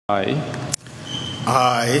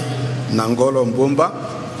I, Nangolo Mbumba,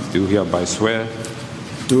 do hereby swear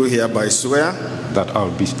that I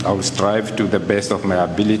will strive to the best of my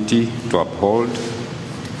ability to uphold,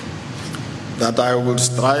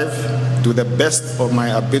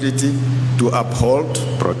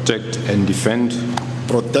 protect and defend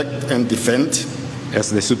as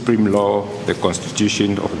the supreme law the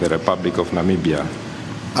Constitution of the Republic of Namibia,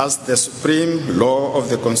 as the supreme law of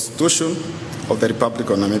the Constitution of the Republic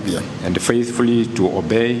of Namibia, and faithfully to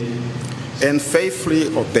obey,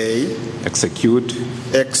 execute,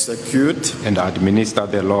 and administer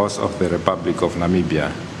the laws of the Republic of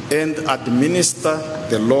Namibia.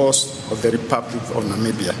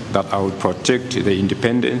 That I will protect the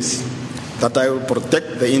independence,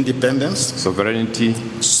 sovereignty,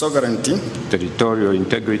 territorial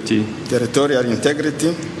integrity,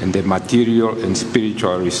 and the material and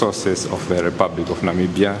spiritual resources of the Republic of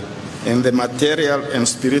Namibia. And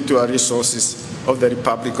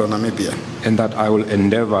that I will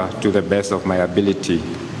endeavor to the best of my ability.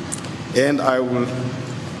 And I will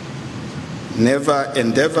endeavor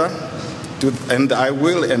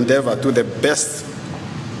to the best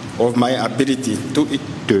of my ability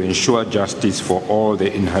to ensure justice for all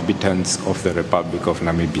the inhabitants of the Republic of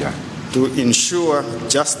Namibia. To ensure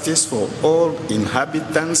justice for all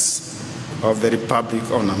inhabitants of the Republic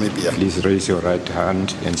of Namibia. Please raise your right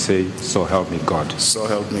hand and say, "So help me God." So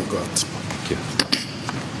help me God. Thank you.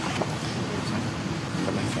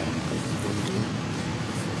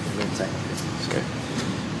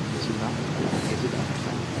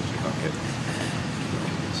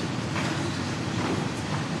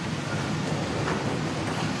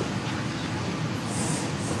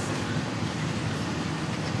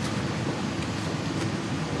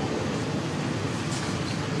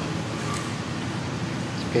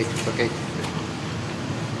 Okay. Okay.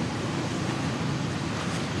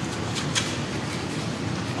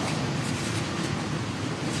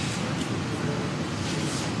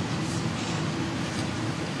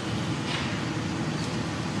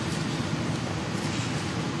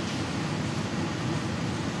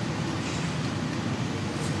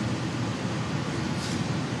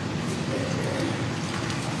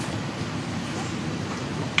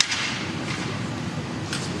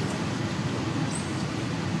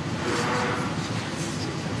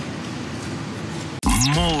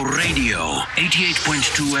 More radio,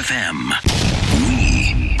 88.2 FM.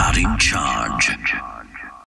 We are in charge.